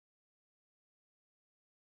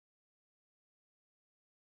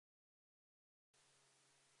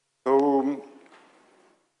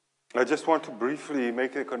I just want to briefly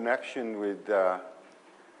make a connection with the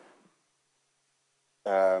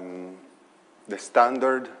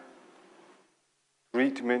standard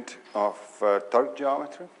treatment of torque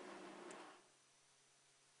geometry.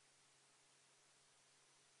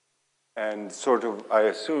 And sort of, I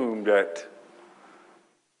assume that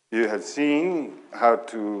you have seen how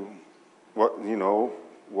to,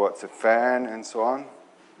 what's a fan and so on.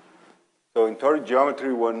 So in torque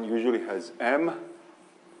geometry, one usually has M.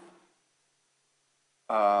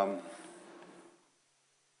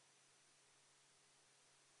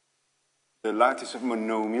 The lattice of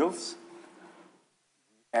monomials,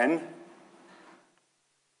 N.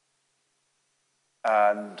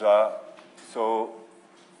 And so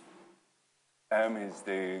M is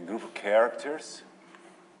the group of characters.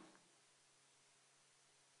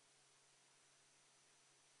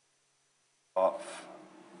 Of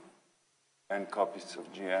n copies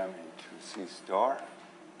of Gm into C star.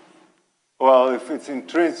 Well, if it's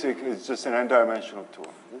intrinsic, it's just an n-dimensional two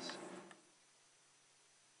of this.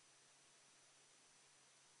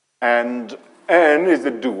 And n is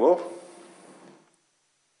the dual.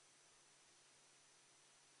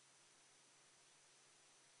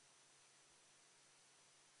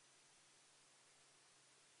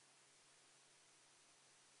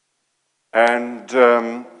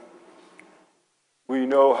 And we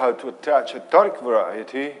know how to attach a toric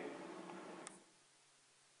variety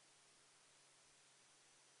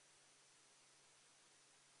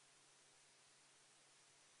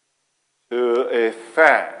to a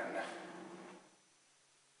fan.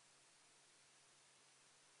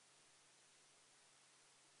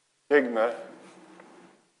 Sigma,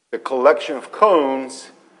 the collection of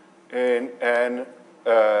cones in N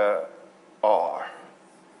R.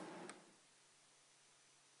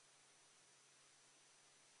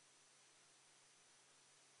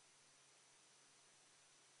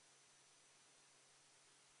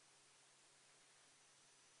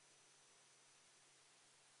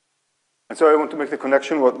 And so I want to make the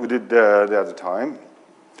connection what we did the other time.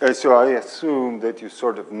 So I assume that you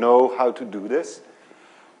sort of know how to do this.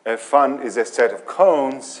 A fun is a set of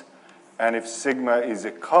cones, and if sigma is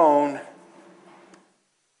a cone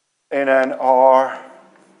in an R,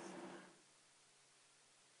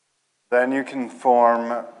 then you can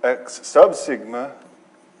form X sub sigma.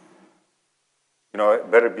 It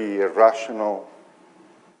better be a rational,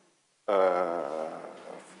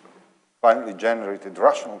 finally generated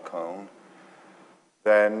rational cone.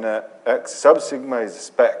 Then X sub sigma is a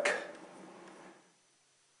spec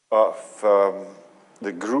of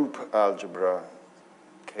the group algebra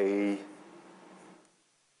K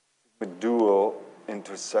with dual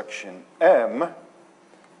intersection M.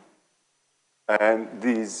 And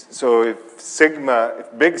these, so if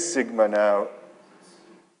big sigma now,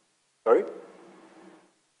 sorry?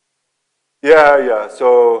 Yeah,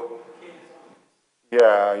 so,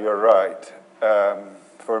 yeah, you're right.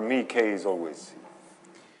 For me, K is always,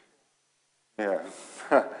 yeah.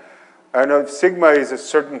 I know if sigma is a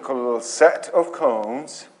certain set of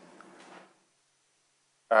cones,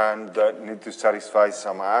 and that need to satisfy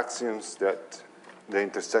some axioms that the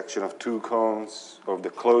intersection of two cones, or the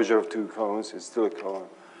closure of two cones, is still a cone.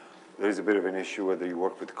 There is a bit of an issue whether you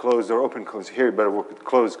work with closed or open cones. Here, you better work with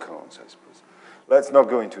closed cones, I suppose. Let's not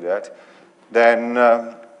go into that. Then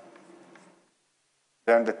the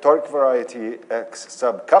toric variety X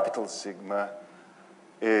sub capital sigma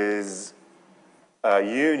is a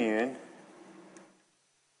union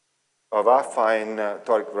of affine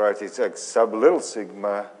toric varieties X sub little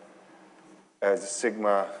sigma as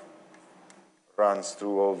sigma runs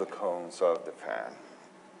through all the cones of the fan.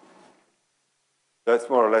 That's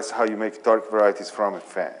more or less how you make toric varieties from a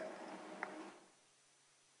fan.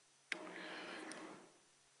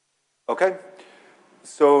 Okay?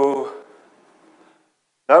 So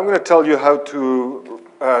now I'm going to tell you how to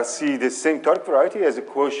see the same toric variety as a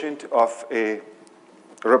quotient of a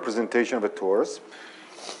representation of a torus.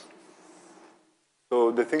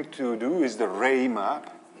 So the thing to do is the ray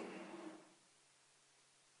map.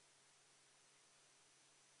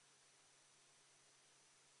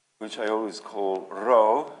 Which I always call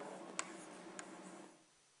rho.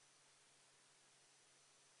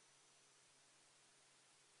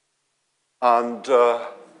 And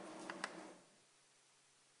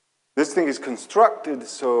this thing is constructed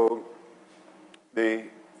so the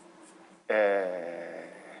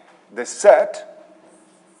set,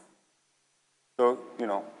 so,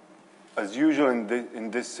 as usual in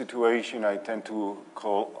this situation, I tend to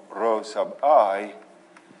call rho sub I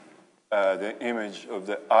the image of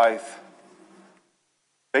the ith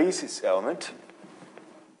basis element.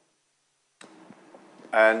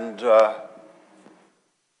 And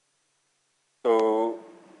So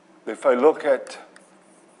if I look at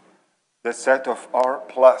the set of R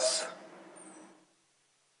plus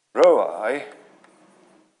rho I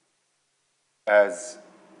as,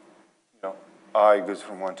 I goes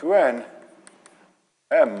from 1 to n,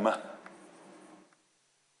 M,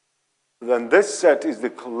 then this set is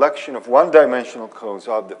the collection of one-dimensional cones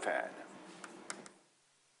of the fan.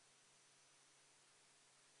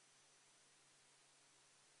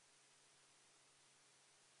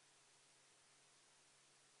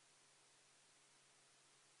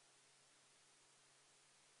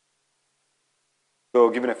 So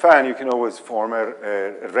given a fan, you can always form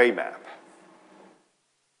a ray map.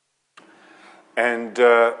 And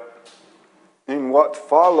in what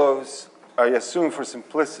follows, I assume for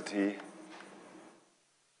simplicity,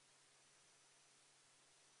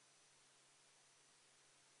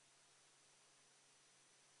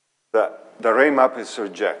 that the ray map is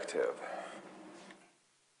surjective.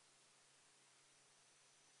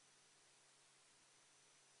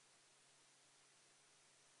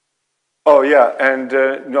 Oh yeah, and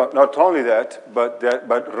not only that,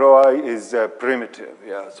 but rho I is primitive.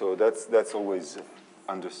 Yeah, so that's always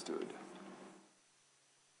understood.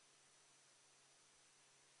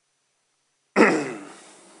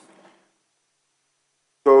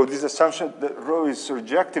 So this assumption that rho is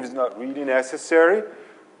surjective is not really necessary,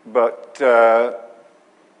 but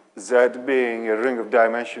Z being a ring of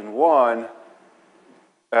dimension 1,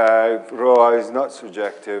 if rho I is not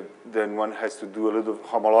surjective, then one has to do a little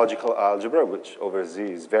homological algebra, which over Z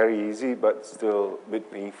is very easy, but still a bit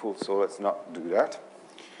painful, so let's not do that.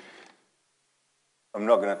 I'm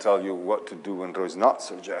not going to tell you what to do when rho is not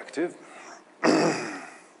surjective.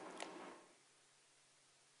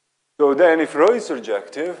 So then if rho is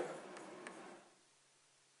surjective,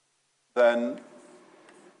 then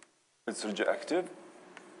it's surjective,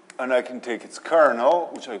 and I can take its kernel,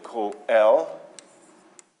 which I call L,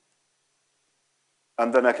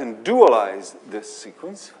 and then I can dualize this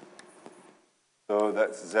sequence. So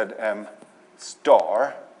that's Zm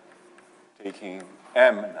star, taking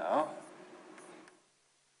M now.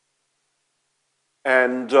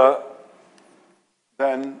 And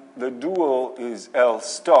then the dual is L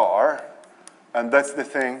star, and that's the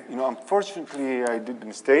thing. Unfortunately, I did a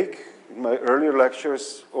mistake. In my earlier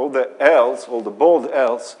lectures, all the L's, all the bold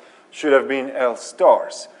L's, should have been L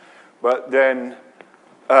stars. But then,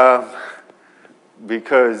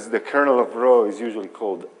 because the kernel of rho is usually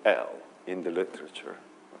called L in the literature,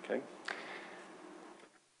 okay?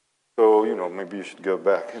 So, maybe you should go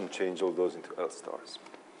back and change all those into L stars.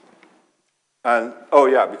 And, oh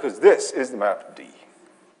yeah, because this is the map D.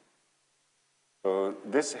 So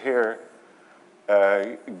this here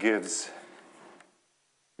gives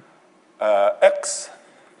X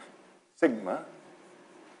sigma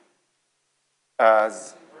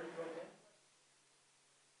as,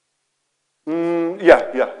 yeah. So you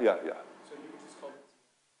just call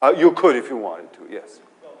it? You could if you wanted to, yes.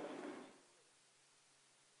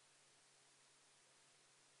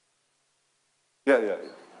 Yeah.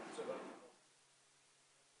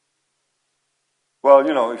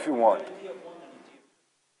 Well, if you want.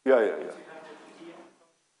 Yeah.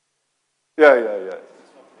 Yeah.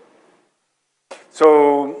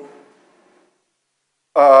 So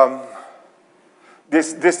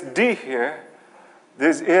this D here,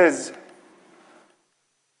 this is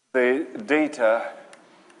the data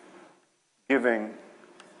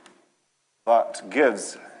that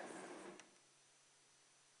gives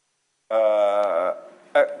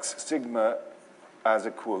X sigma as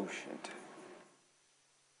a quotient.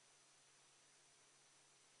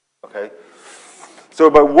 Okay. So,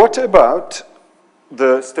 but what about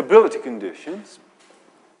the stability conditions?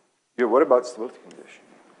 Yeah, what about stability condition?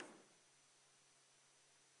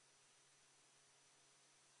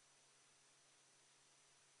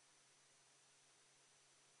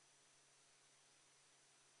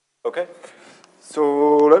 Okay.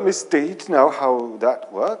 So let me state now how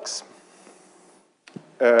that works.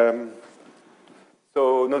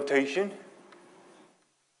 So notation.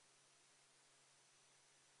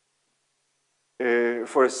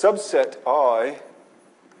 For a subset I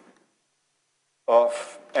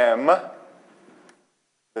of M,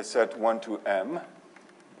 the set 1 to M,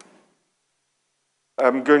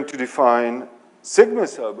 I'm going to define sigma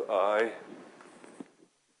sub I,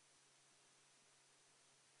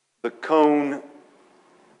 the cone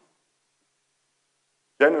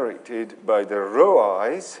generated by the rho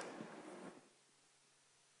i's,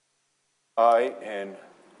 I and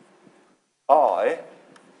I,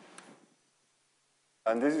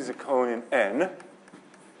 and this is a cone in N,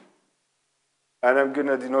 and I'm going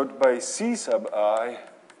to denote by C sub I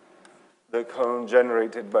the cone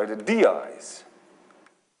generated by the di's,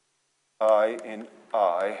 I in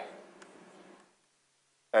I,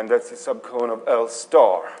 and that's the subcone of L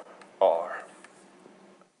star R.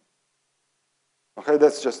 Okay,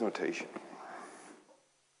 that's just notation.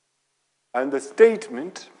 And the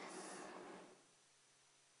statement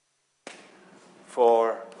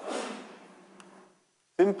for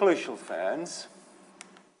simplicial fans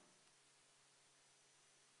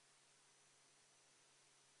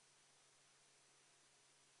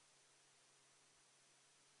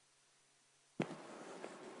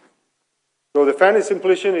so the fan is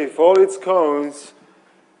simplicial if all its cones,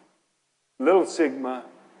 little sigma,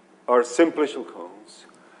 are simplicial cones.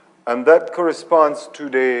 And that corresponds to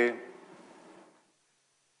the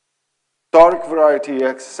toric variety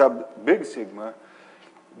X sub big sigma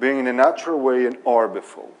being in a natural way an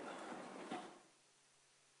orbifold.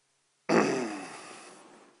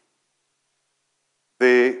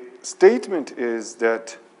 The statement is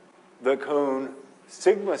that the cone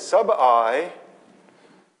sigma sub I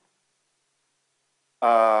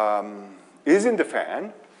is in the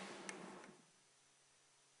fan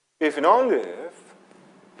if and only if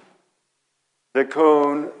the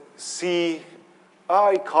cone C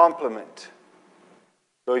I complement.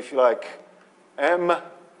 So if you like, M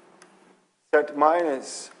set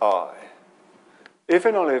minus I, if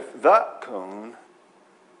and only if that cone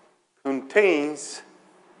contains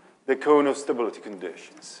the cone of stability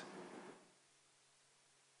conditions,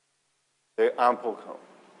 the ample cone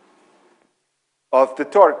of the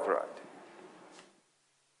toric variety.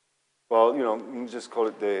 Well, you know, just call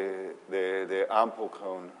it the ample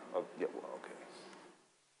cone of, yeah, well, okay.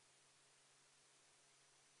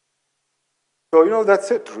 So, you know,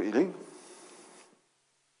 that's it, really.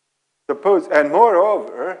 Suppose, and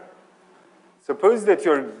moreover, suppose that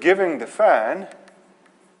you're giving the fan,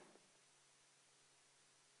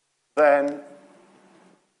 then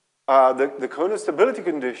the cone of stability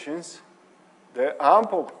conditions, the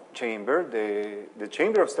ample chamber, the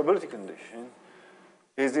chamber of stability condition,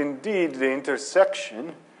 is indeed the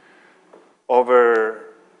intersection over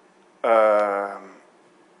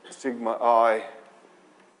sigma I,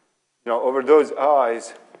 you know, over those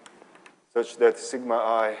i's, such that sigma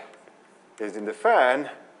I is in the fan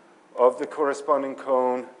of the corresponding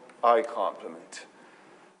cone I complement.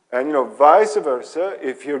 And, you know, vice versa,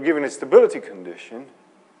 if you're given a stability condition,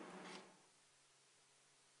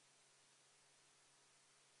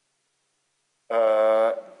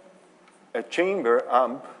 a chamber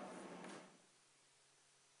amp,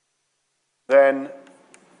 then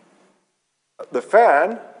the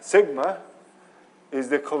fan, sigma, is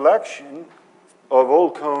the collection of all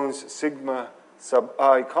cones sigma sub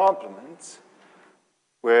I complements,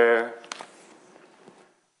 where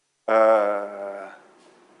A,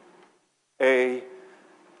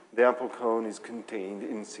 the ample cone, is contained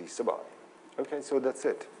in C sub I. Okay, so that's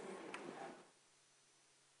it.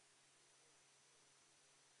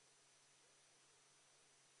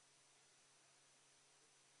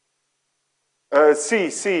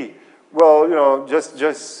 C. Well, you know,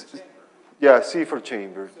 just yeah, C for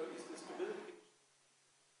chamber.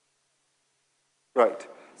 Right.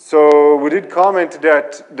 So we did comment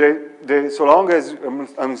that so long as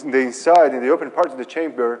I'm in the inside, in the open part of the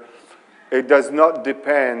chamber, it does not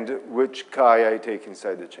depend which chi I take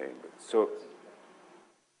inside the chamber. So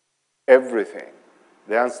everything,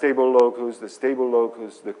 the unstable locus, the stable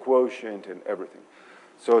locus, the quotient, and everything.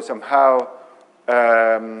 So somehow,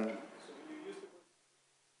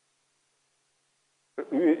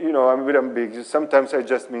 you know, I'm a bit ambiguous. Sometimes I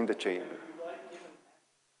just mean the chamber.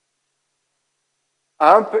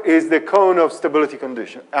 Amp is the cone of stability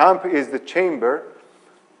condition. Amp is the chamber.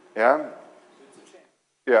 Yeah?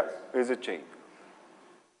 Yeah, it's a chamber.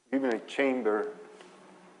 Even a chamber.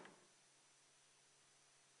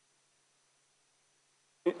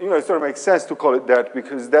 You know, it sort of makes sense to call it that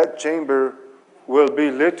because that chamber will be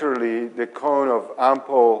literally the cone of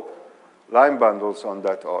ample line bundles on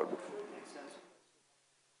that orbit.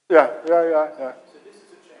 Yeah. So this is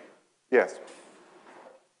a chamber? Yes.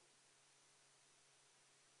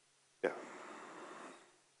 Yeah.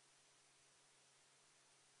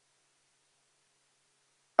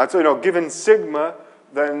 And so, you know, given sigma,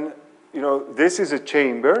 then, you know, this is a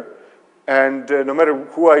chamber, and no matter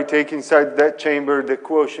who I take inside that chamber, the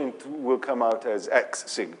quotient will come out as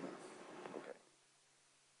X sigma. Okay.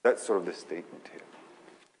 That's sort of the statement here.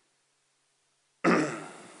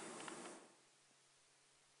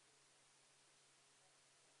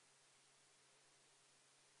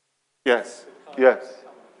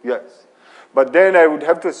 Yes. But then I would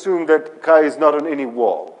have to assume that chi is not on any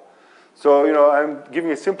wall. So, you know, I'm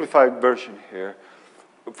giving a simplified version here.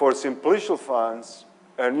 for simplicial fans,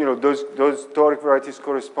 and those toric varieties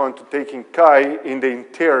correspond to taking chi in the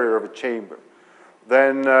interior of a chamber.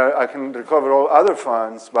 Then I can recover all other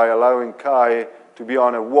fans by allowing chi to be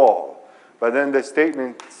on a wall. But then the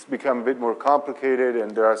statements become a bit more complicated,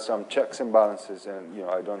 and there are some checks and balances, and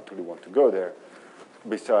I don't really want to go there.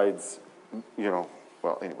 Besides,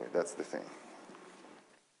 well, anyway, that's the thing.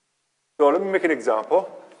 So let me make an example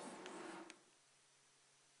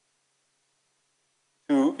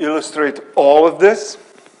to illustrate all of this.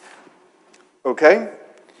 Okay?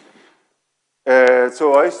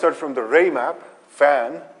 So I start from the ray map,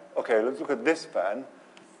 fan. Okay, let's look at this fan.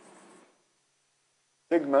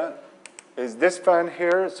 Sigma is this fan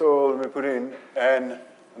here, so let me put in N.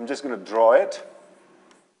 I'm just going to draw it.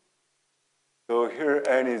 So here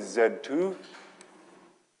N is Z2.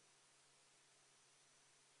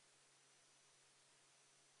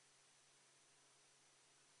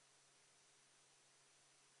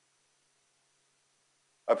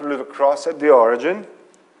 I put a little cross at the origin.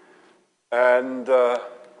 And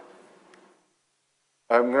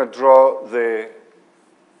I'm going to draw the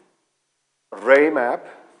ray map.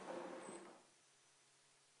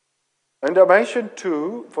 In dimension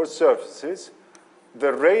 2, for surfaces,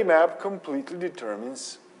 the ray map completely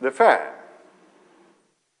determines the fan.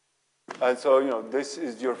 And so, this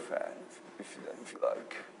is your fan, if you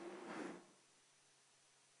like.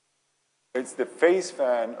 It's the phase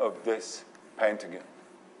fan of this pentagon.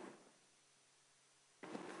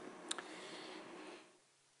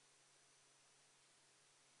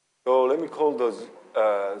 So let me call those,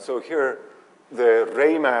 so here, the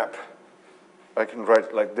ray map, I can write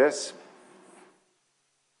it like this.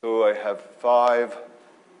 So I have 5,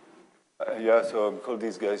 so I'm call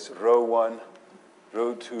these guys row 1,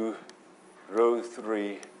 row 2, row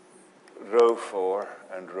 3, row 4,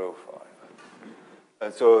 and row 5.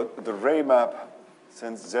 And so the ray map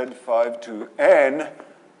sends Z5 to N,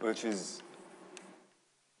 which is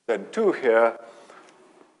Z2 here.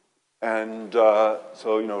 And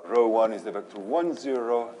so, row 1 is the vector 1,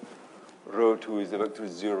 0. Row 2 is the vector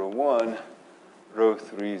 0, 1. Row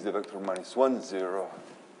 3 is the vector -1, 0.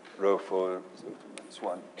 Row 4 is the vector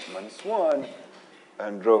 -1, -1.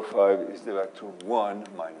 And row 5 is the vector 1,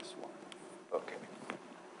 -1. Okay.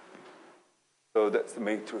 So that's the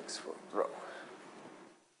matrix for row.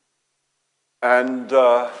 And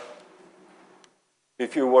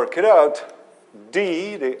if you work it out,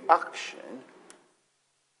 D, the action,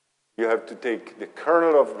 you have to take the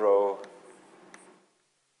kernel of rho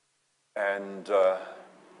and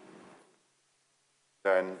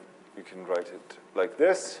then you can write it like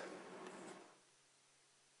this.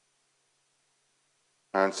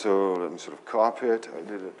 And so let me sort of copy it. I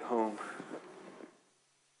did it at home.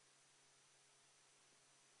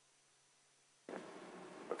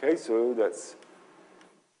 Okay, so that's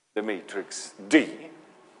the matrix D.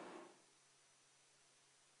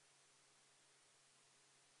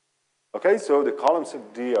 Okay, so the columns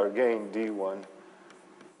of D are again D1,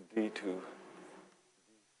 D2,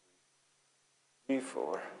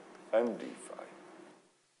 D4, and D5.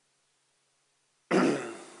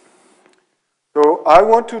 So I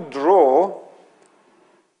want to draw,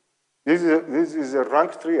 this is a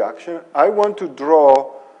rank 3 action. I want to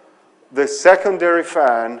draw the secondary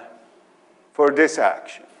fan for this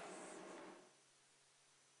action.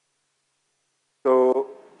 So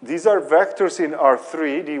these are vectors in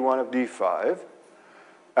R3, D1 of D5.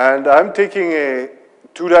 And I'm taking a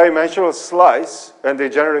 2-dimensional slice and they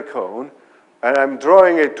generate a cone. And I'm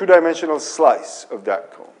drawing a 2-dimensional slice of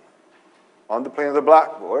that cone on the plane of the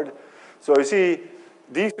blackboard. So you see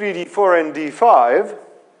D3, D4, and D5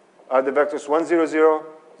 are the vectors 1, 0, 0,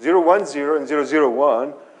 0, 1, 0, and 0, 0,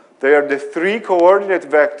 1. They are the 3 coordinate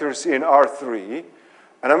vectors in R3.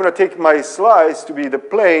 And I'm going to take my slice to be the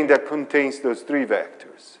plane that contains those 3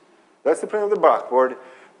 vectors. That's the plane of the blackboard.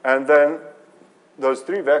 And then those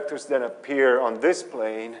 3 vectors then appear on this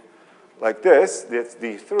plane like this. That's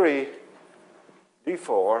D3,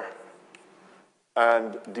 D4,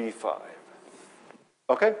 and D5.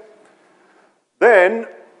 Okay? Then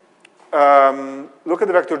look at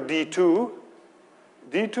the vector D2.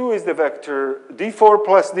 D2 is the vector D4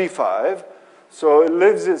 plus D5. So it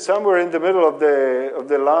lives somewhere in the middle of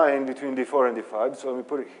the line between D4 and D5. So let me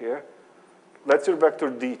put it here. That's your vector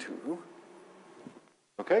D2.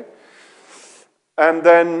 Okay? And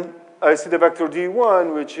then I see the vector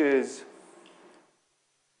D1, which is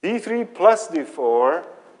D3 plus D4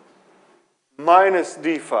 minus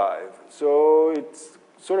D5. So it's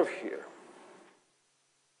sort of here.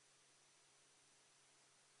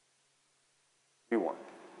 D1.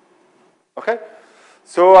 Okay?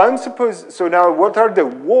 So so now what are the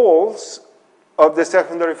walls of the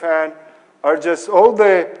secondary fan are just all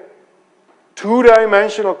the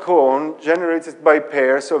two-dimensional cone generated by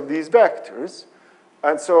pairs of these vectors.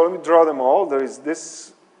 And so let me draw them all. There is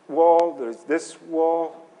this wall, there is this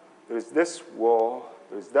wall, there is this wall,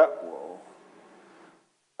 there is that wall.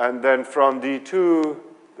 And then from D2,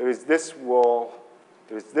 there is this wall,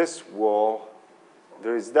 there is this wall,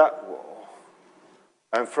 there is that wall.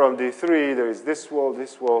 And from D3, there is this wall, there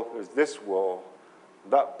is this wall,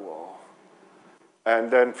 that wall.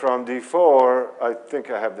 And then from D4, I think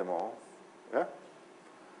I have them all. Yeah?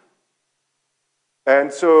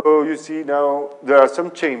 And so you see now there are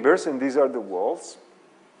some chambers, and these are the walls.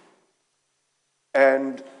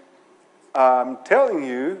 And I'm telling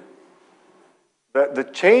you that the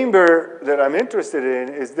chamber that I'm interested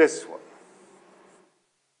in is this one.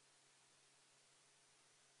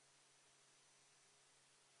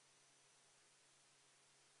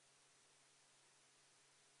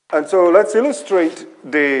 And so let's illustrate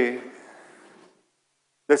the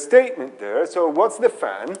statement there. So what's the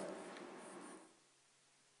fan?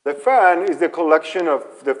 The fan is the collection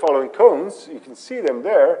of the following cones. You can see them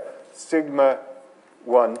there. Sigma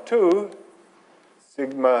 1, 2,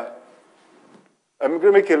 sigma. I'm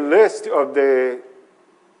going to make a list of the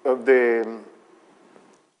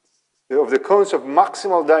cones of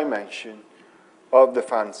maximal dimension of the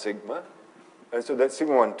fan sigma. And so that's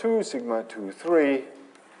sigma 1, 2, sigma 2, 3,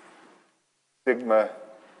 sigma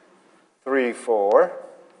 3, 4,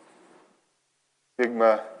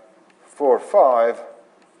 sigma 4, 5,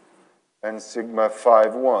 and sigma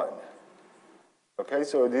 5, 1. Okay,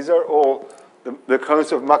 so these are all the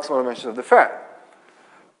cones of maximal dimension of the fan.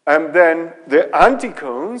 And then the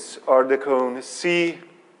anticones are the cone C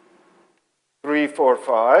 3, 4,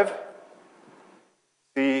 5,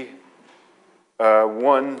 C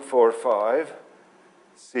 1, 4, 5,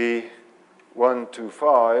 C 1, 2,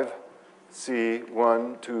 5, C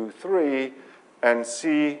 1, 2, 3, and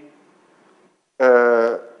C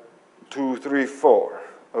 2, 3, 4.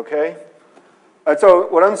 Okay? And so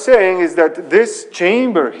what I'm saying is that this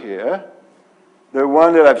chamber here, the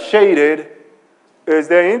one that I've shaded, is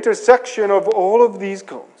the intersection of all of these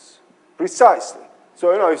cones, precisely.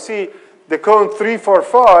 So, you see the cone 3, 4,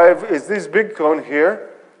 5 is this big cone here,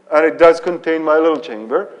 and it does contain my little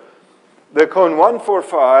chamber. The cone 1, 4,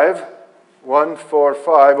 5, 1, 4,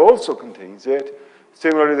 5 also contains it.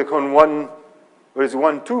 Similarly, the cone 1, where is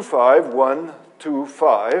 1, 2, 5, 1, 2,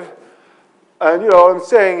 5. And, what I'm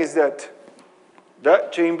saying is that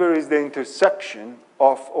that chamber is the intersection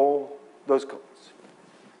of all those cones.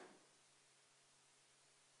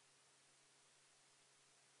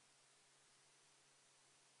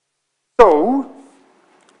 So,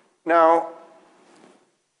 now,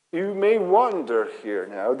 you may wonder here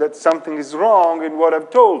now that something is wrong in what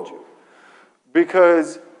I've told you.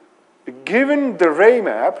 Because given the ray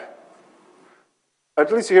map,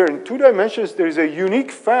 at least here in 2 dimensions, there is a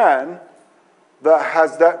unique fan that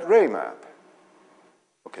has that ray map.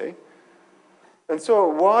 Okay? And so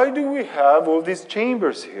why do we have all these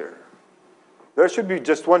chambers here? There should be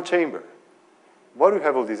just one chamber. Why do we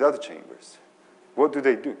have all these other chambers? What do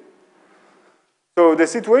they do? So the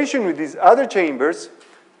situation with these other chambers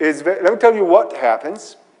is, let me tell you what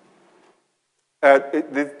happens.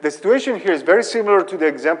 The situation here is very similar to the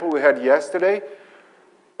example we had yesterday,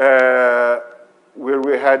 where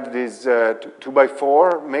we had this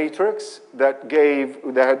 2x4 matrix then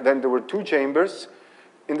there were 2 chambers.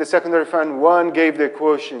 In the secondary fan, one gave the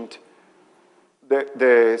quotient,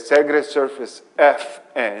 the Segre surface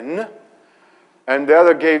Fn, and the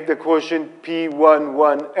other gave the quotient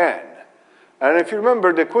P11n. And if you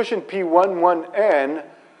remember, the quotient P11n,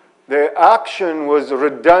 the action was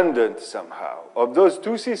redundant somehow. Of those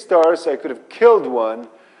 2 C stars, I could have killed one,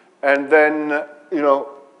 and then,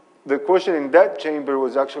 the quotient in that chamber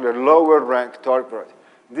was actually a lower rank toric variety.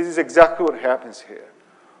 This is exactly what happens here.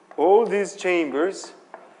 All these chambers,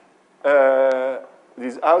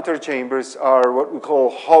 these outer chambers, are what we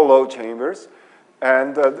call hollow chambers,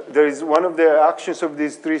 and there is one of the actions of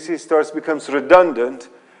these 3 C stars becomes redundant,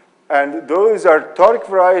 and those are toric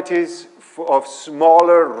varieties of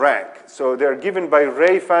smaller rank. So they're given by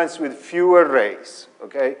ray fans with fewer rays,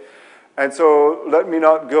 okay? And so let me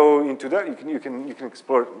not go into that. You can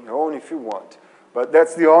explore it on your own if you want. But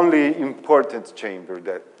that's the only important chamber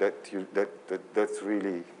that's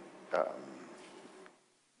really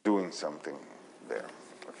doing something there.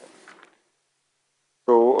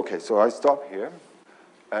 Okay. So I stop here,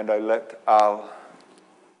 and I let Al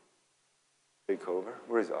take over.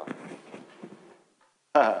 Where is Al?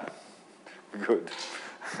 Good.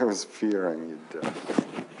 I was fearing you'd.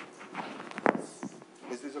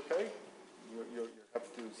 Is this okay? You're happy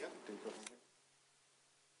to take over?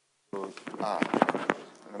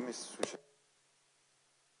 Let me switch it.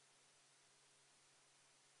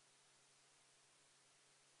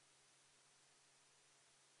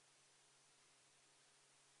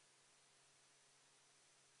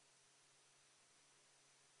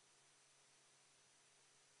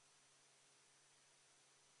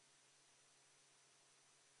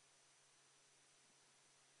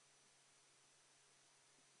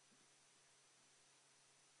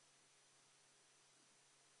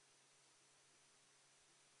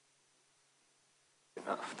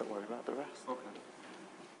 Don't worry about the rest. Okay.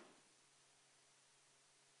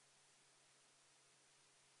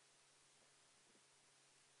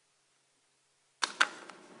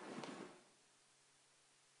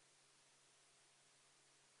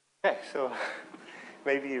 Okay, so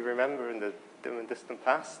maybe you remember in the dim and distant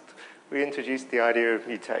past, we introduced the idea of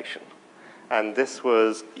mutation. And this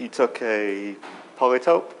was, you took a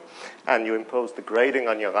polytope and you imposed the grading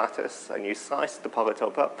on your lattice and you sliced the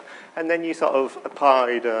polytope up, and then you sort of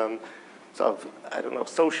applied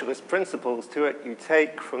socialist principles to it. You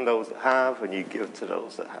take from those that have and you give to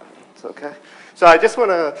those that haven't, okay? So I just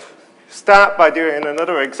want to start by doing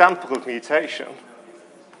another example of mutation.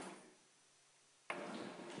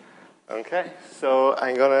 Okay, so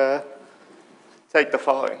I'm going to take the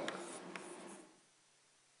following.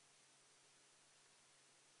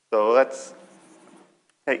 So let's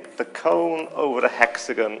take the cone over the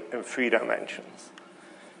hexagon in 3 dimensions.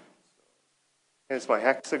 Here's my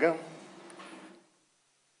hexagon.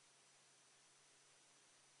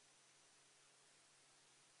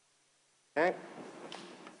 Okay.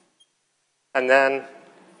 And then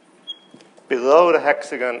below the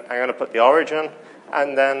hexagon, I'm going to put the origin,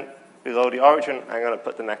 and then below the origin, I'm going to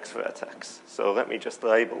put the next vertex. So let me just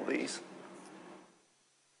label these.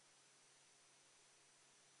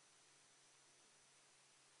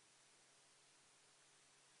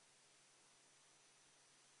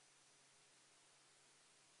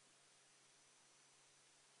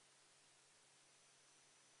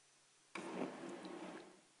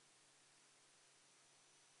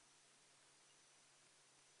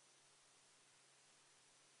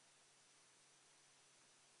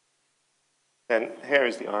 Then here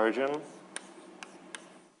is the origin.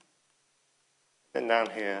 And down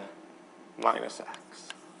here, minus x.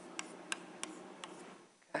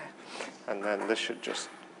 Okay. And then this should just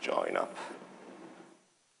join up.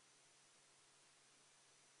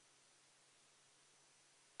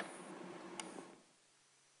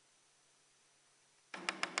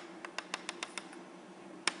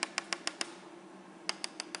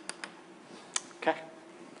 Okay.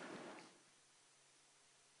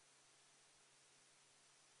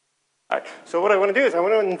 All right, so what I want to do is I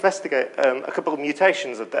want to investigate a couple of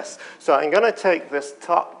mutations of this. So I'm going to take this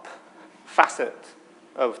top facet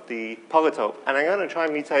of the polytope, and I'm going to try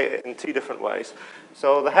and mutate it in 2 different ways.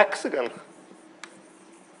 So the hexagon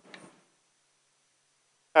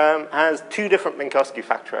has 2 different Minkowski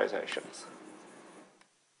factorizations.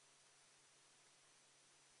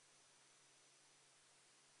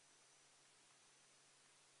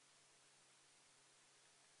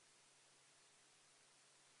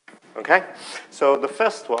 Okay, so the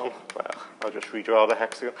first one, well, I'll just redraw the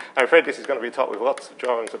hexagon. I'm afraid this is going to be taught with lots of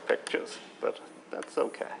drawings of pictures, but that's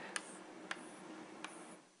okay.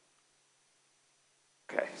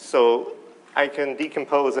 Okay, so I can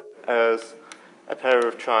decompose it as a pair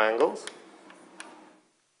of triangles.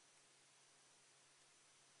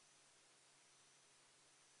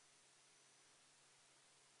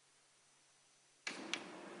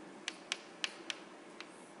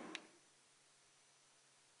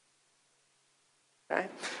 Okay,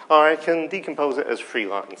 or I can decompose it as 3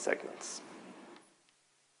 line segments.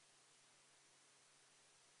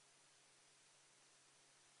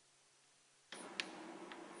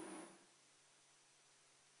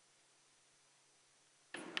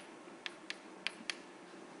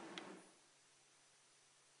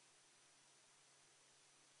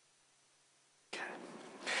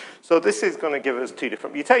 So this is going to give us 2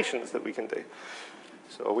 different mutations that we can do.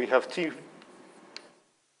 So we have two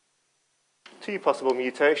possible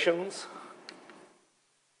mutations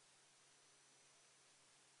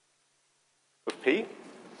of P.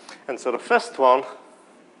 And so the first one,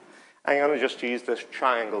 I'm going to just use this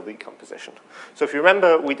triangle decomposition. So if you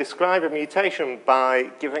remember, we describe a mutation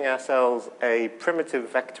by giving ourselves a primitive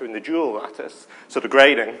vector in the dual lattice, so the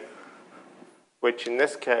grading, which in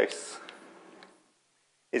this case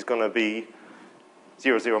is going to be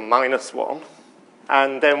 0, 0, minus 1.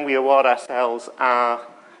 And then we award ourselves our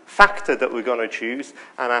factor that we're going to choose,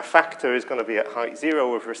 and our factor is going to be at height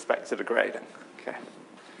 0 with respect to the grading. Okay.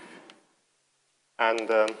 And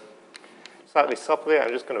slightly soppily, I'm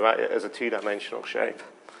just going to write it as a two-dimensional shape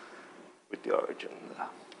with the origin there.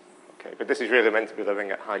 Okay, but this is really meant to be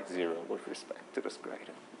living at height 0 with respect to this gradient.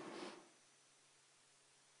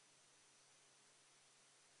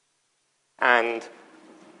 And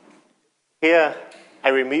here, I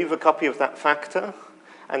remove a copy of that factor,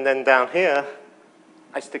 and then down here,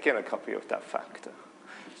 I stick in a copy of that factor.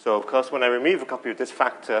 So, of course, when I remove a copy of this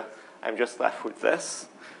factor, I'm just left with this.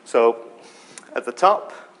 So, at the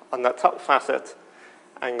top, on that top facet,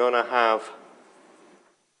 I'm going to have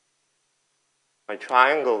my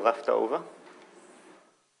triangle left over.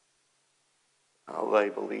 I'll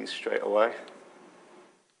label these straight away.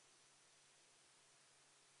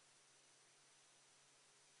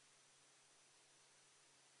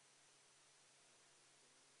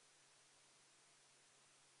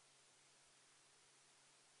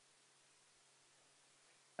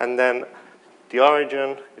 And then the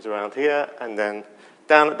origin is around here, and then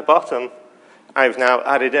down at the bottom, I've now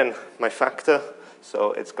added in my factor,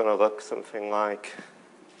 so it's going to look something like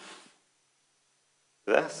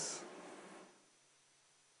this.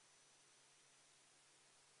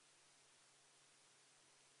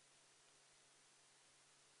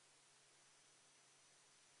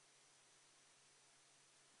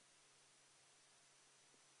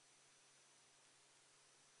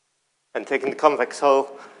 And taking the convex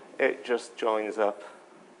hull, it just joins up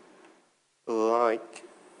like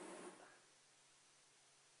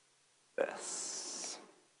this.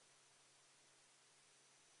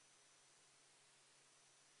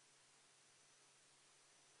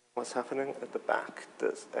 What's happening at the back?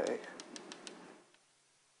 There's a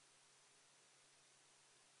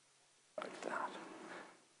like that.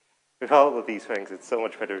 With all of these things, it's so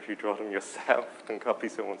much better if you draw them yourself than copy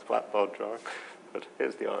someone's blackboard drawing. But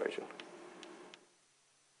here's the origin.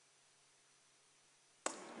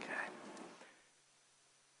 Okay.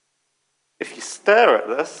 If you stare at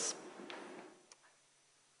this,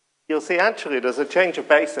 you'll see actually there's a change of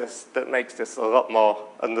basis that makes this a lot more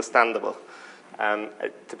understandable.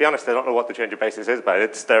 To be honest, I don't know what the change of basis is, but I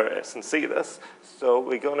did stare at this and see this. So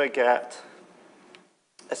we're going to get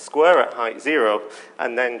a square at height 0,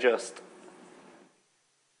 and then just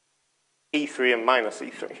E3 and minus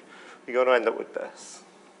E3. We're going to end up with this.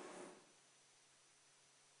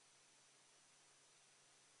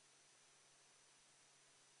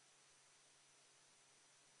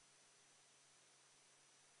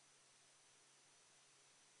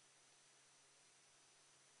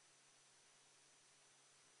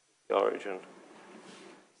 The origin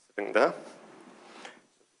sitting there.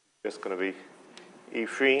 It's just going to be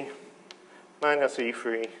E3 minus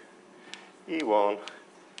E3, E1,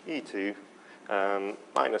 E2,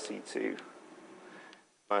 minus E2,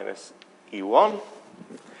 minus E1.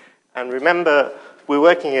 And remember, we're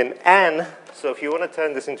working in N, so if you want to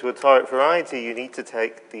turn this into a toric variety, you need to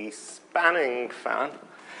take the spanning fan.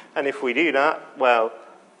 And if we do that, well,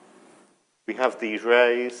 we have these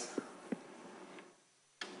rays.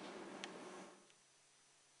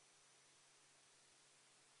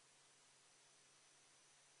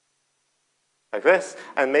 Like this,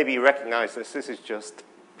 and maybe you recognize this. This is just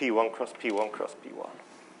P1 cross P1 cross P1.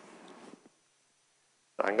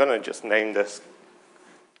 So I'm going to just name this,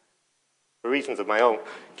 for reasons of my own,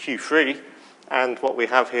 Q3. And what we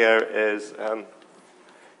have here is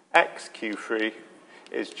XQ3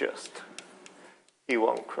 is just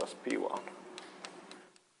P1 cross P1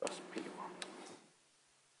 cross P1.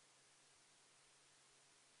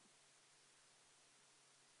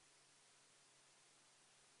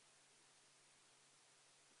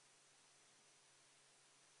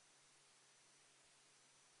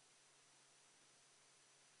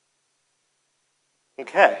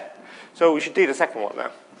 Okay, so we should do the second one now.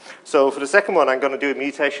 So for the second one, I'm going to do a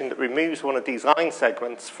mutation that removes one of these line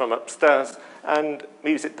segments from upstairs and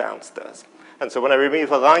moves it downstairs. And so when I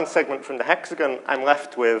remove a line segment from the hexagon, I'm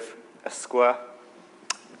left with a square.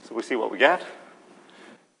 So we see what we get.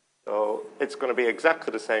 So it's going to be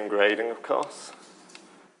exactly the same grading, of course.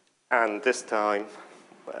 And this time,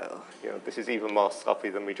 well, this is even more sloppy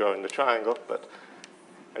than we draw in the triangle, but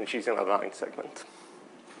I'm choosing a line segment.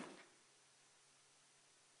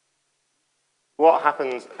 What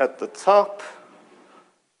happens at the top?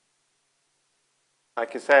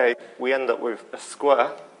 Like I say, we end up with a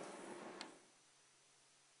square.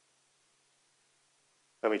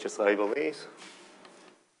 Let me just label these.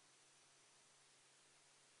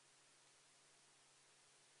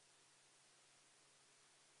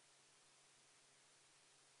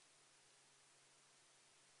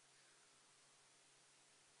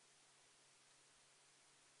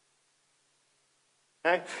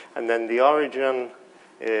 Okay, and then the origin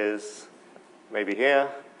is maybe here,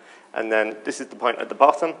 And then this is the point at the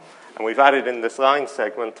bottom. And we've added in this line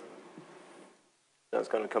segment. That's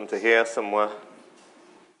going to come to here somewhere.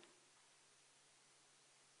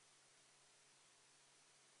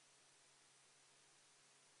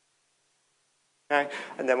 Okay.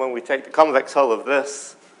 And then when we take the convex hull of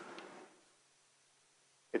this,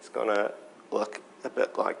 it's going to look a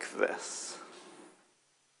bit like this.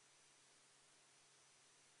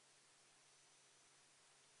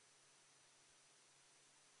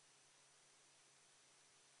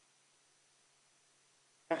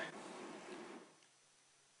 Okay.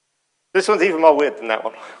 This one's even more weird than that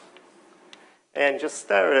one. And just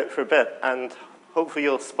stare at it for a bit, and hopefully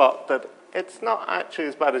you'll spot that it's not actually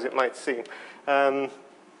as bad as it might seem. Now,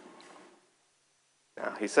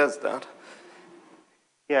 he says that.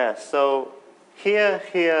 Yeah, so here,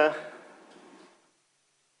 here,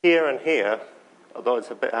 here, and here, although it's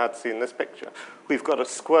a bit hard to see in this picture, we've got a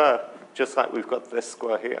square just like we've got this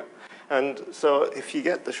square here. And so if you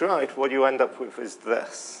get this right, what you end up with is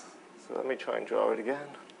this. So let me try and draw it again.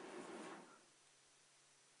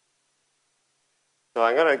 So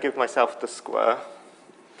I'm going to give myself the square,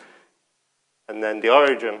 and then the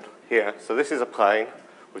origin here. So this is a plane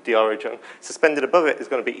with the origin. Suspended above it is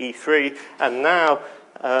going to be E3, and now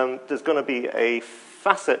there's going to be a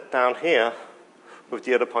facet down here with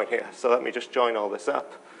the other point here. So let me just join all this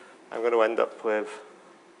up. I'm going to end up with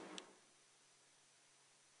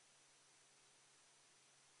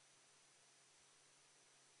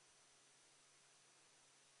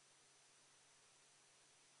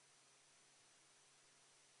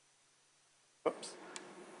oops.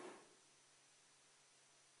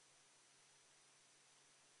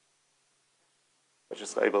 I'll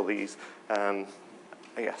just label these, I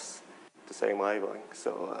guess, the same labeling.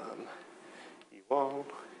 So E1,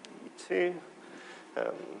 E2,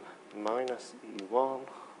 minus E1,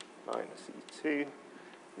 minus E2,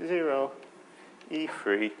 0,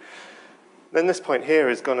 E3. Then this point here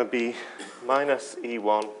is going to be minus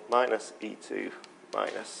E1, minus E2,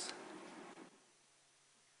 minus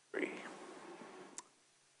 3.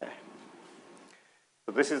 Okay.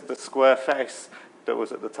 So this is the square face that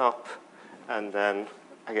was at the top. And then,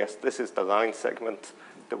 I guess, this is the line segment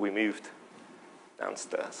that we moved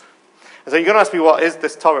downstairs. And so you're going to ask me, what is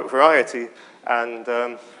this toric variety? And,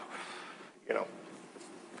 you know,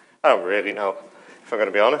 I don't really know, if I'm going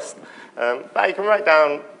to be honest. But you can write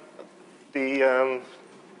down the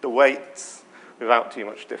weights without too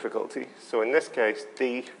much difficulty. So in this case,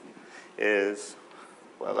 D is,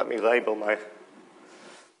 well, let me label my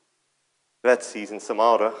vertices in some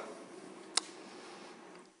order.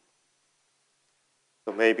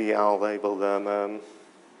 So maybe I'll label them,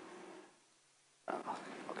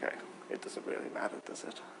 okay, it doesn't really matter, does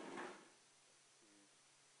it?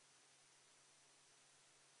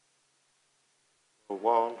 Row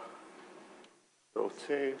 1, row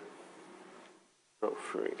 2, row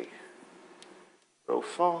 3, row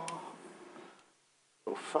 4,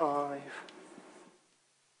 row 5,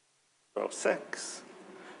 row 6.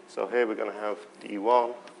 So here we're going to have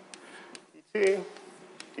D1, D2,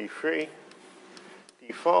 D3,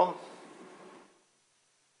 D4,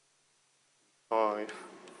 5,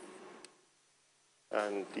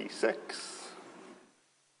 and D6.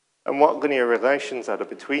 And what linear relations are there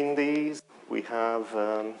between these? We have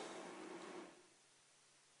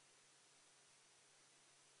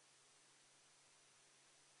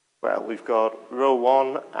well, we've got row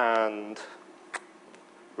 1 and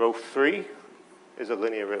row 3 is a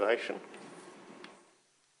linear relation.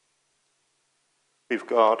 We've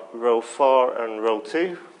got row 4 and row 2.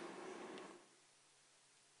 And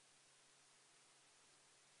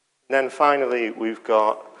then finally, we've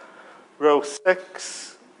got row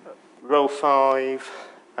 6, row 5,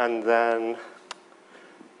 and then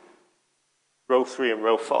row 3 and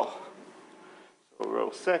row 4. So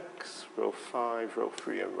row 6, row 5, row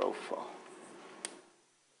 3, and row 4.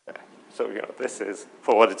 Okay. So, you know, this is,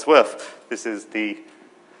 for what it's worth, this is the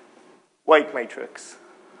weight matrix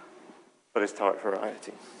for this toric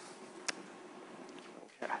variety.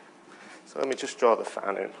 Okay, so let me just draw the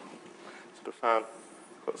fan in. So the fan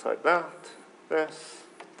looks like that, this,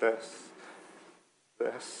 this,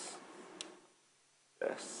 this,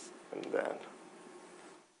 this, and then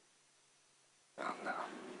down now.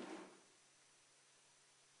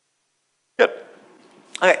 Good.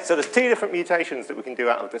 Okay, so there's 2 different mutations that we can do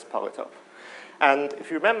out of this polytope. And if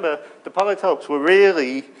you remember, the polytopes were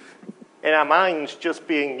really, in our minds, just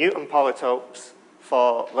being Newton polytopes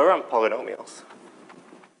for Laurent polynomials.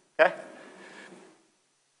 Okay?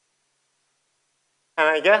 And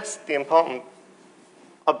I guess the important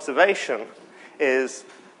observation is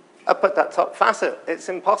up at that top facet, it's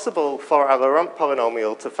impossible for our Laurent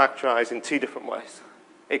polynomial to factorize in two different ways.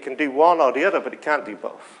 It can do one or the other, but it can't do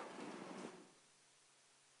both.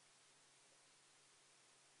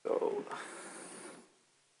 So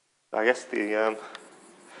I guess the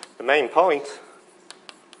main point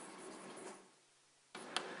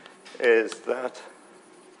is that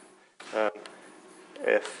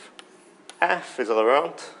if f is a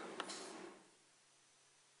Laurent,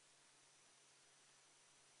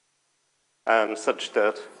 such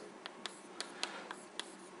that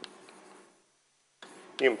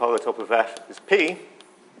unit polytope of f is p,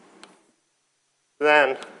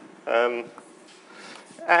 then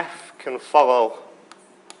f can follow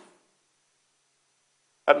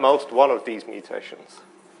at most one of these mutations.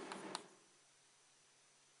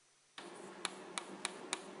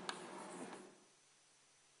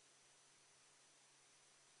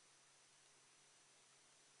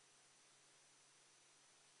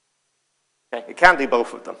 Okay, it can do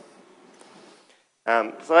both of them.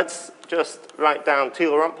 So let's just write down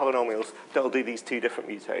two Laurent polynomials that will do these two different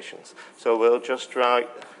mutations. So we'll just write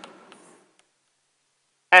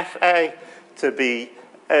fa to be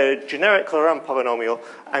a generic Laurent polynomial.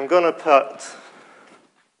 I'm going to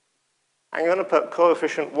put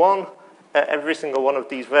coefficient 1 at every single one of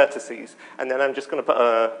these vertices, and then I'm just going to put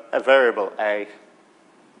a variable a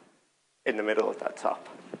in the middle of that top.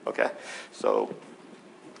 Okay, so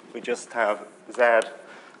we just have z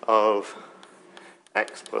of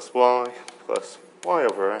x plus y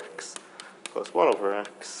over x plus 1 over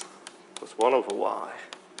x plus 1 over y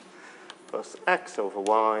plus x over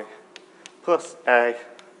y plus a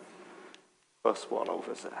plus 1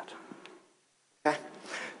 over z. Okay,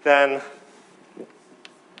 then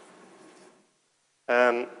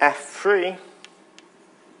F3,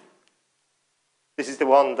 this is the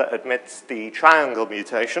one that admits the triangle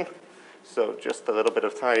mutation. So just a little bit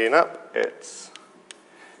of tidying up. It's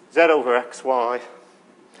z over xy,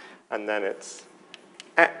 and then it's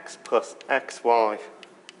x plus xy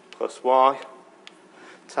plus y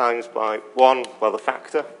times by 1, well, the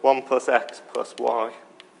factor, 1 plus x plus y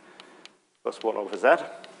plus 1 over z.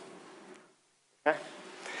 Okay?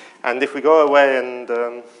 And if we go away and,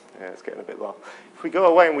 yeah, it's getting a bit low. If we go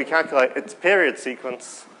away and we calculate its period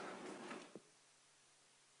sequence,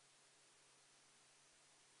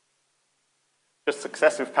 just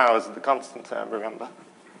successive powers of the constant term, remember,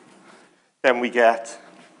 then we get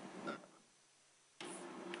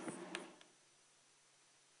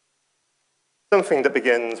something that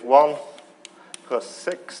begins 1 plus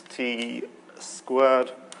 6t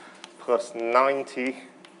squared plus 90t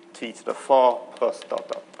to the 4 plus dot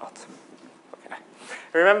dot dot. Okay.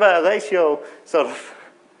 Remember, Alessio sort of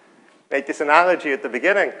made this analogy at the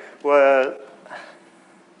beginning where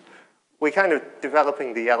we're kind of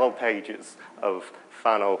developing the yellow pages of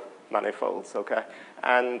Fano manifolds, okay?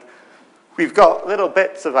 And we've got little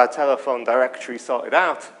bits of our telephone directory sorted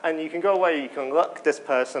out, and you can go away, you can look this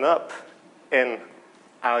person up in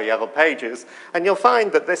our yellow pages, and you'll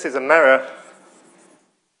find that this is a mirror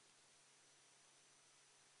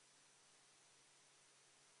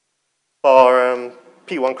for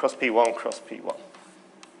P1 cross P1 cross P1.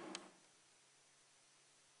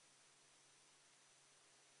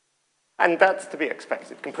 And that's to be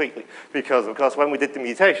expected completely, because of course when we did the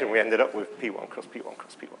mutation we ended up with P1 cross P1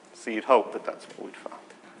 cross P1. So you'd hope that that's what we'd find.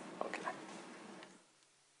 Okay.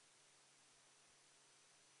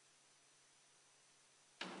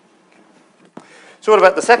 So what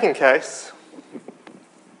about the second case?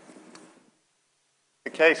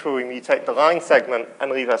 The case where we mutate the line segment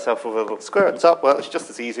and leave ourselves with a little square at the top. Well, it's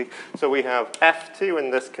just as easy. So we have F2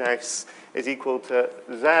 in this case is equal to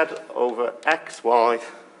Z over XY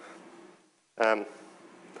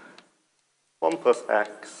 1 plus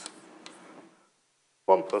x,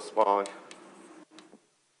 1 plus y,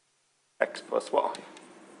 x plus y,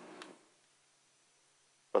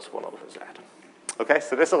 plus 1 over z. Okay,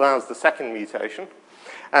 so this allows the second mutation.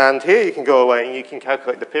 And here you can go away and you can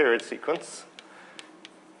calculate the period sequence.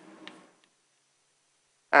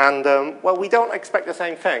 And, well, we don't expect the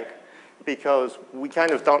same thing, because we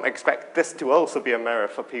kind of don't expect this to also be a mirror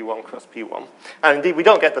for P1 cross P1. And indeed, we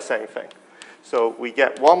don't get the same thing. So we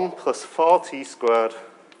get 1 plus 4t squared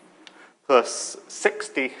plus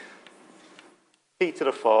 60 t to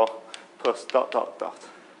the 4 plus dot dot dot.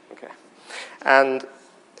 Okay. And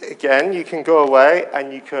again, you can go away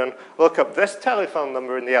and you can look up this telephone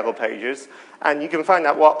number in the yellow pages, and you can find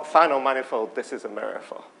out what Fano manifold this is a mirror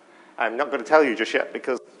for. I'm not going to tell you just yet,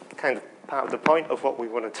 because kind of part of the point of what we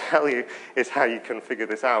want to tell you is how you can figure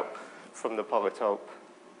this out from the polytope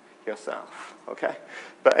yourself, okay?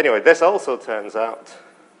 But anyway, this also turns out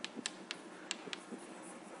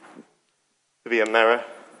be a mirror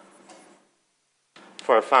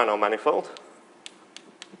for a Fano manifold.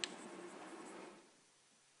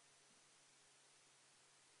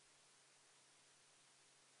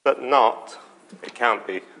 But not, it can't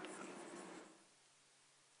be,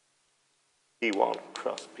 P1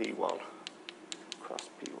 cross P1 cross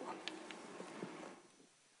P1.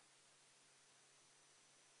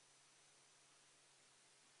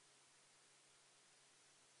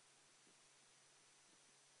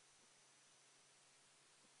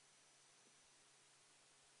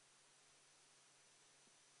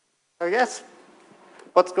 I guess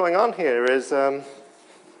what's going on here is the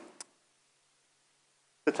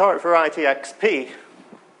toric variety XP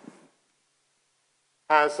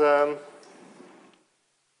has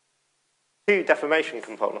two deformation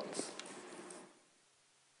components.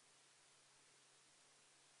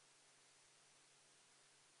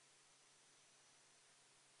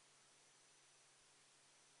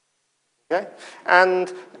 Okay?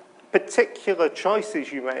 And particular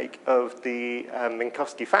choices you make of the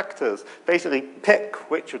Minkowski factors basically pick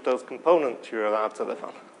which of those components you're allowed to live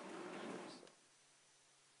on.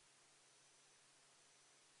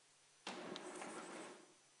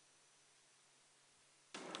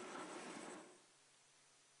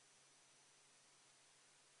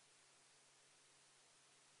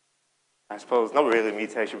 I suppose not really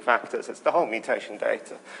mutation factors, it's the whole mutation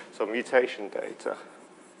data. So mutation data.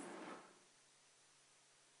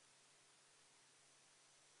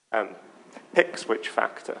 Picks which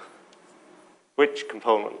factor, which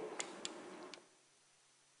component.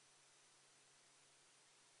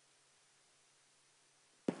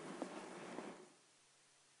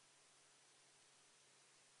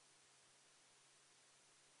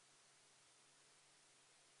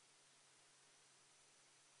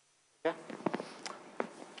 Yeah.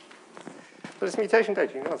 But this mutation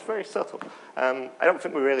data, you know, it's very subtle. I don't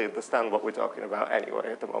think we really understand what we're talking about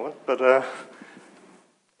anyway at the moment, but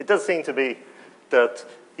it does seem to be that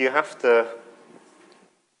you have to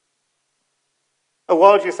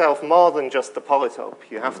award yourself more than just the polytope.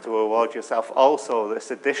 You have to award yourself also this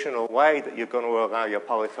additional way that you're going to allow your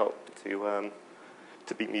polytope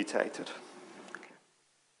to be mutated. Okay.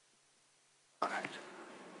 All right.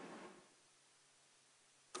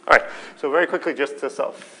 All right, so very quickly, just to sort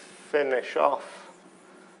of finish off.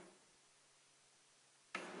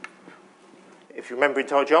 If you remember in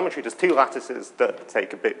toric geometry, there's two lattices that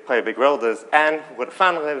play a big role. There's N, where the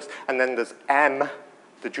Fano lives, and then there's M,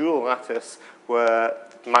 the dual lattice, where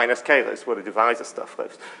minus K lives, where the divisor stuff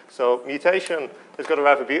lives. So mutation has got a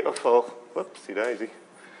rather beautiful, whoopsie daisy.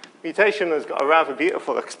 Mutation has got a rather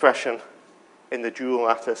beautiful expression in the dual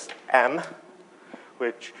lattice M,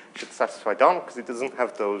 which should satisfy Don, because it doesn't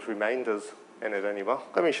have those remainders in it anymore.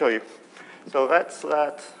 Let me show you. So let's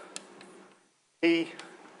let P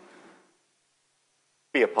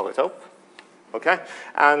be a polytope, okay?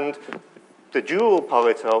 And the dual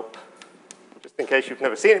polytope, just in case you've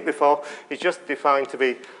never seen it before, is just defined to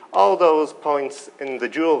be all those points in the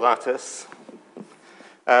dual lattice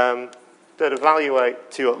that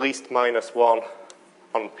evaluate to at least -1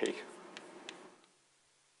 on P.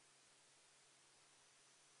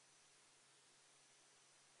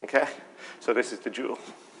 Okay, so this is the dual.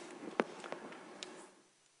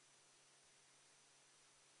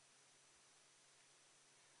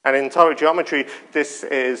 And in toric geometry, this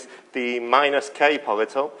is the -K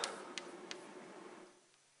polytope.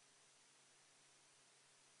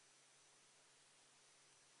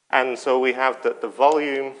 And so we have that the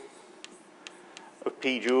volume of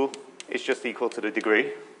P joule is just equal to the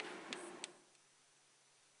degree.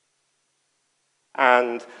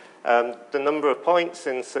 And the number of points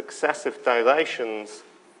in successive dilations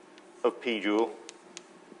of P joule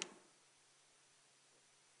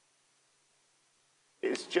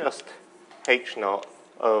is just H0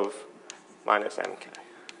 of -MK.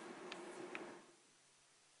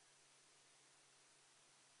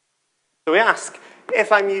 So we ask,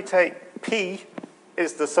 if I mutate P,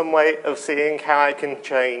 is there some way of seeing how I can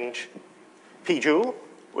change P joule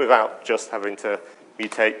without just having to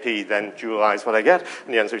mutate P, then dualize what I get?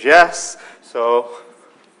 And the answer is yes. So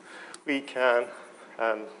we can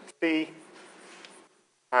see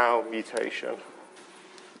how mutation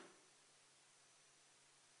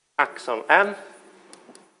acts on M.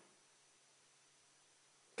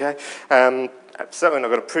 Okay, I'm certainly not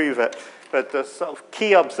going to prove it, but the sort of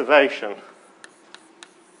key observation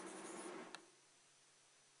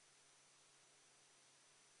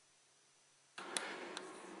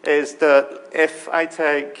is that if I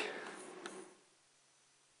take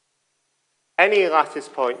any lattice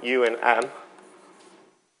point U in M,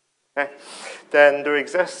 okay, then there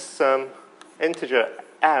exists some integer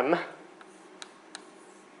M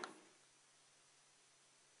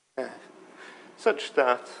such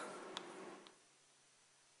that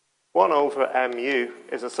 1 over mu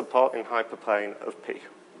is a supporting hyperplane of P.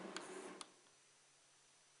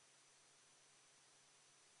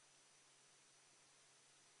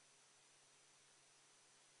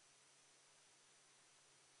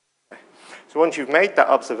 So once you've made that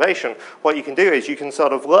observation, what you can do is you can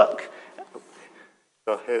sort of look.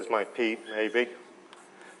 So here's my P, maybe.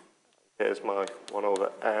 Here's my 1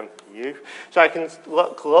 over mu. So I can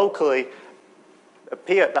look locally at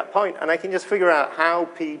P at that point, and I can just figure out how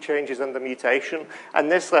P changes under mutation.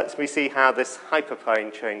 And this lets me see how this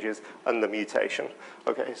hyperplane changes under mutation.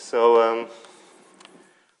 Okay, so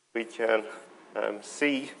we can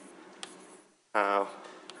see how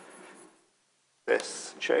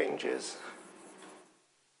this changes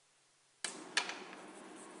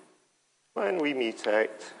when we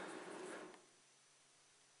mutate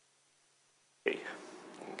P.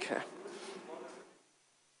 Okay.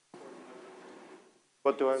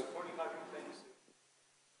 What do I?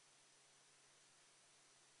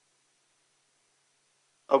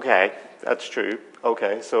 Okay, that's true.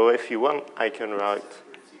 Okay, so if you want, I can write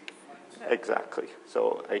exactly.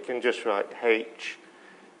 So I can just write H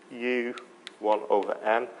U 1 over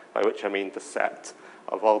m, by which I mean the set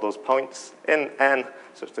of all those points in n,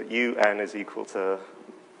 such that un is equal to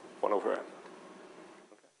 1 over m.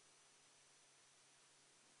 Okay.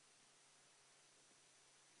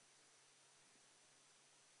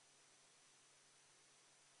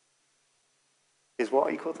 Is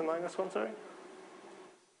what equal to -1, sorry?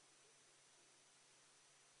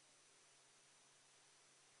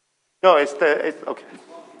 No, okay.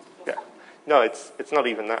 Yeah. No, it's not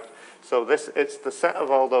even that. So it's the set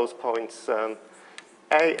of all those points, A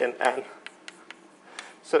and n,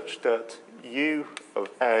 such that u of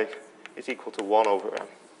A is equal to 1 over m.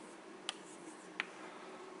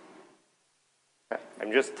 Okay.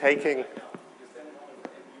 I'm just taking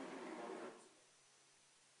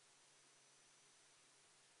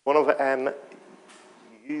 1 over m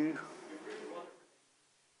u.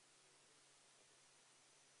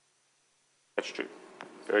 That's true.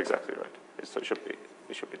 You're exactly right. So it should be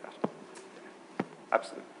that.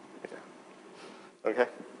 Absolutely. Yeah. Okay.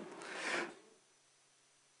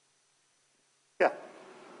 Yeah.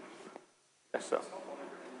 Yes, so.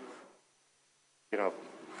 You know,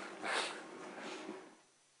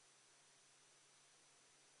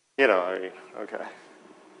 I mean, okay.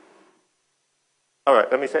 All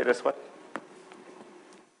right, let me say it this way.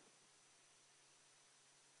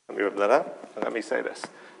 Let me rub that out, and let me say this,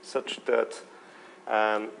 such that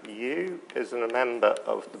U is a member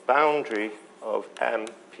of the boundary of M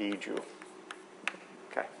P joule.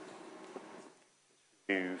 Okay.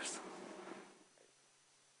 Moves.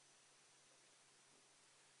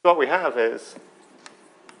 What we have is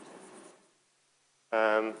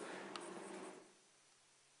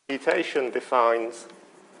mutation defines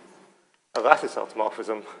a lattice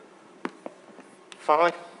automorphism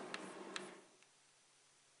phi.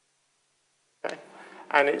 Okay.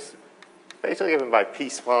 And it's basically given by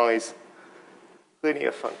piecewise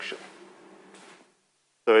linear function.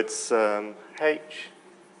 So it's h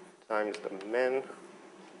times the min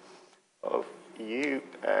of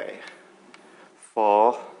ua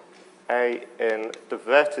for a in the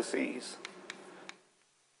vertices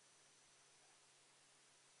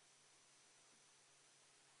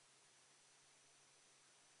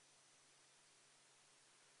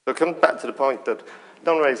So it comes back to the point that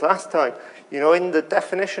Don raised last time. In the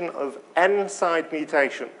definition of n-side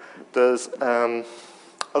mutation, there's a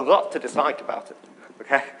lot to dislike about it.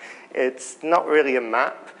 Okay, it's not really a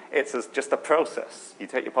map. It's just a process. You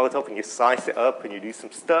take your polytope and you slice it up and you do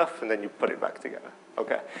some stuff and then you put it back together.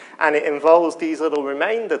 Okay, and it involves these little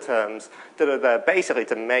remainder terms that are there basically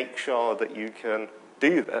to make sure that you can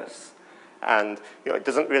do this. And it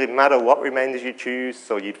doesn't really matter what remainders you choose,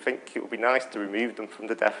 so you'd think it would be nice to remove them from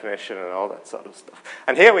the definition and all that sort of stuff.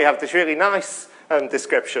 And here we have this really nice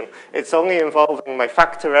description. It's only involving my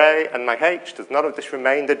factor A and my H. There's none of this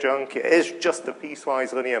remainder junk. It is just a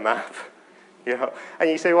piecewise linear map. And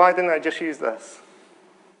you say, why didn't I just use this?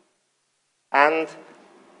 And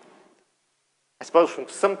I suppose from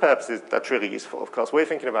some purposes, that's really useful. Of course, we're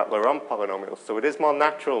thinking about Laurent polynomials, so it is more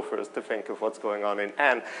natural for us to think of what's going on in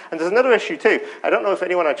N. And there's another issue, too. I don't know if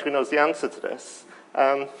anyone actually knows the answer to this.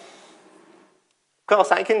 Of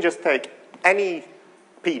course, I can just take any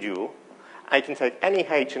P joule, I can take any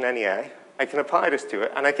H and any A, I can apply this to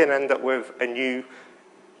it, and I can end up with a new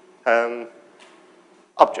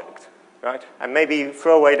object, right? And maybe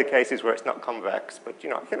throw away the cases where it's not convex, but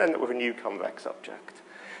I can end up with a new convex object.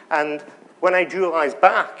 And when I dualize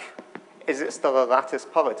back, is it still a lattice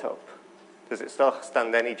polytope? does it still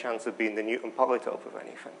stand any chance of being the Newton polytope of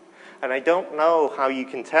anything? And I don't know how you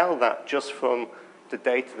can tell that just from the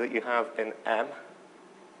data that you have in M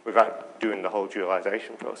without doing the whole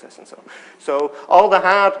dualization process and so on. So all the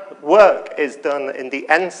hard work is done in the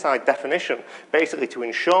n-side definition, basically to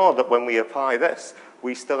ensure that when we apply this,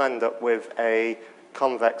 we still end up with a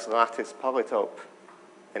convex lattice polytope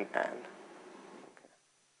in N.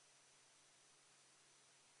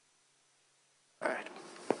 All right.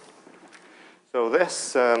 So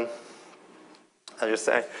this, I'll just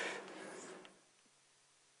say,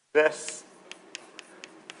 this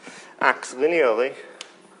acts linearly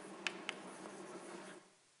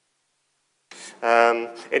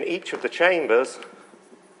in each of the chambers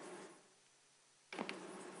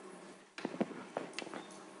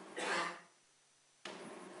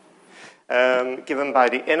given by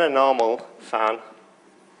the inner normal fan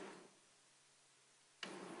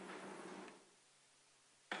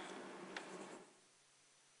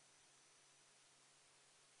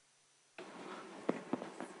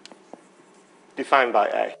defined by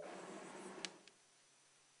A.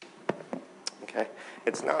 Okay,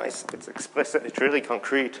 it's nice, it's explicit, it's really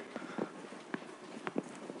concrete.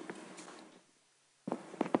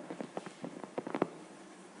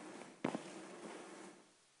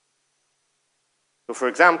 So for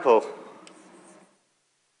example,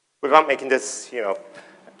 without making this, a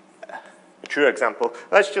true example,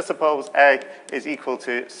 let's just suppose A is equal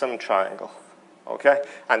to some triangle, okay?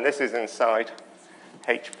 And this is inside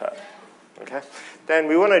H per, okay? Then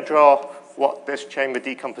we want to draw what this chamber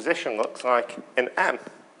decomposition looks like in M,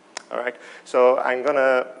 all right? So I'm going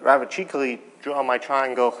to rather cheekily draw my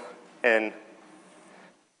triangle in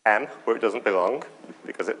M, where it doesn't belong,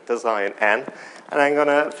 because it does lie in N, and I'm going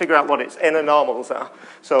to figure out what its inner normals are.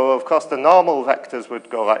 So, of course, the normal vectors would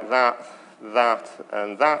go like that, that,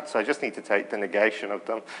 and that, so I just need to take the negation of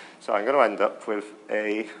them. So I'm going to end up with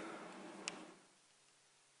a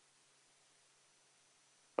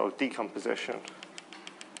decomposition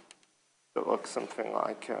that looks something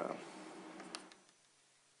like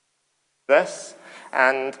this.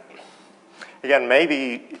 And again,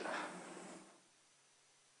 maybe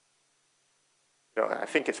I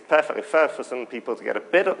think it's perfectly fair for some people to get a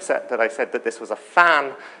bit upset that I said that this was a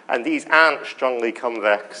fan, and these aren't strongly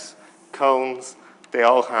convex cones. They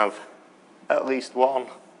all have at least a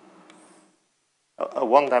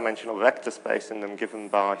one-dimensional vector space in them given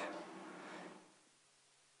by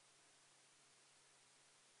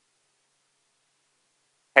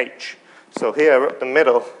H. So here up the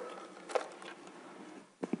middle,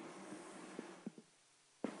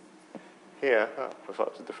 here, oh, I thought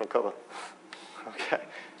it was a different color. Okay,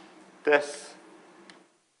 this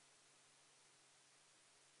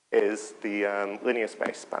is the linear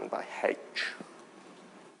space spanned by H.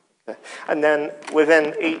 Okay. And then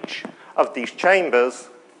within each of these chambers,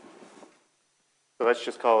 so let's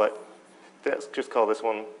just call this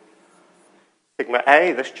one sigma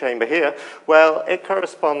A, this chamber here. Well, it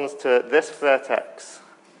corresponds to this vertex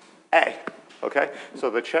A. Okay, so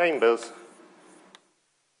the chambers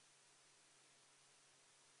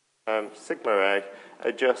sigma A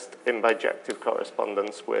are just in bijective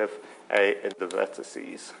correspondence with A in the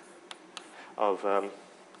vertices of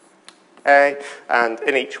A, and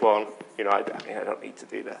in each one, I don't need to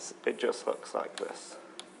do this. It just looks like this.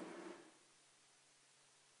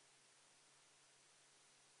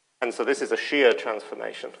 And so this is a shear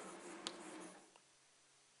transformation.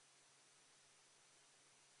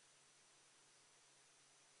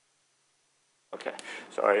 Okay,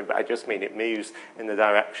 sorry, but I just mean it moves in the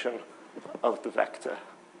direction of the vector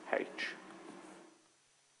H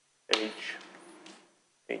in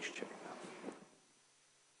each chamber.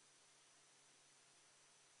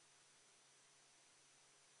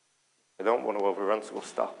 I don't want to overrun, so we'll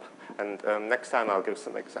stop. And next time I'll give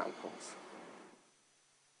some examples.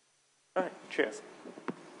 All right, cheers.